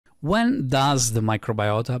When does the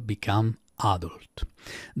microbiota become adult?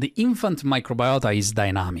 The infant microbiota is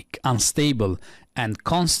dynamic, unstable, and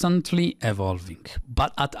constantly evolving.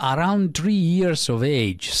 But at around 3 years of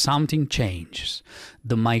age, something changes.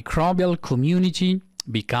 The microbial community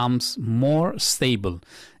becomes more stable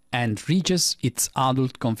and reaches its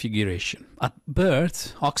adult configuration. At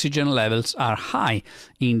birth, oxygen levels are high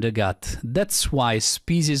in the gut. That's why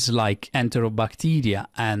species like enterobacteria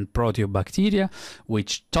and proteobacteria,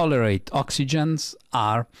 which tolerate oxygens,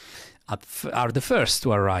 are the first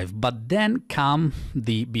to arrive. But then come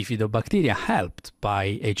the bifidobacteria, helped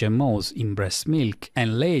by HMOs in breast milk,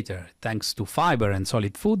 and later, thanks to fiber and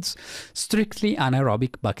solid foods, strictly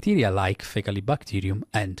anaerobic bacteria like Faecalibacterium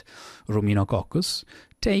and Ruminococcus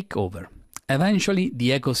take over. Eventually,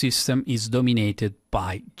 the ecosystem is dominated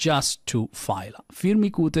by just two phyla,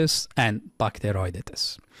 Firmicutes and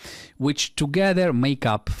Bacteroidetes, which together make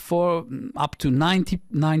up to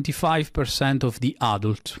 95% of the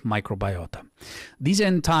adult microbiota. This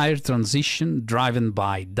entire transition, driven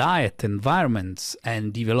by diet, environments,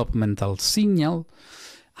 and developmental signal,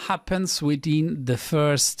 happens within the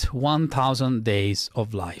first 1,000 days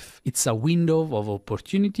of life. It's a window of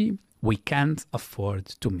opportunity we can't afford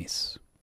to miss.